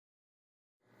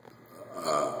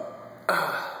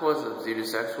What's up,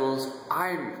 Xenosexuals?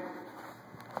 I'm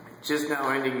just now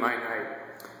ending my night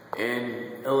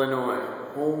in Illinois,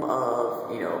 home of,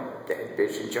 the head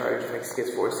bitch in charge,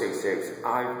 Mexican 466.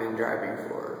 I've been driving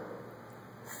for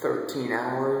 13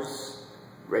 hours,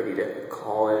 ready to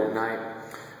call it a night.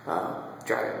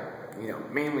 Driving,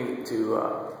 mainly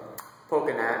to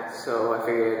Poconet, so I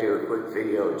figured I'd do a quick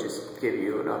video, just give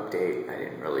you an update. I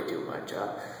didn't really do much.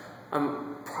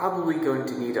 I'm probably going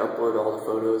to need to upload all the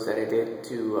photos that I did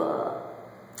to,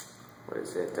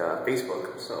 Facebook,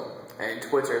 and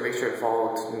Twitter. Make sure to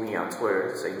follow me on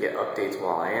Twitter so you can get updates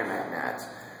while I am at Nats.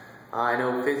 I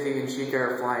know Fizzy and Chica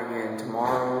are flying in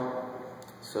tomorrow,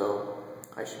 so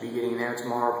I should be getting there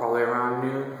tomorrow, probably around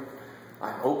noon.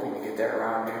 I'm hoping to get there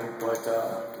around noon, but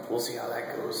we'll see how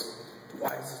that goes.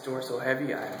 Why is this door so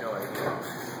heavy? I have no idea.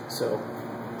 So,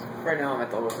 right now I'm at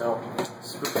the hotel.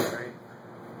 Spooky, right?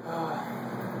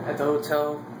 At the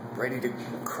hotel, ready to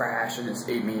crash, and just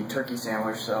ate me a turkey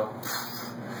sandwich, so.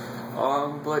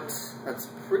 But that's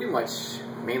pretty much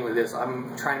mainly this.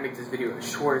 I'm trying to make this video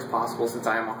as short as possible since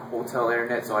I am on hotel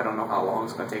internet, so I don't know how long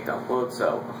it's going to take to upload,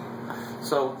 so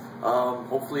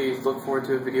hopefully look forward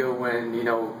to a video when,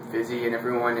 Fizzy and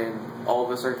everyone and all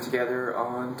of us are together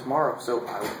on tomorrow. So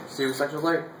I will see you sections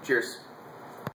later. Cheers.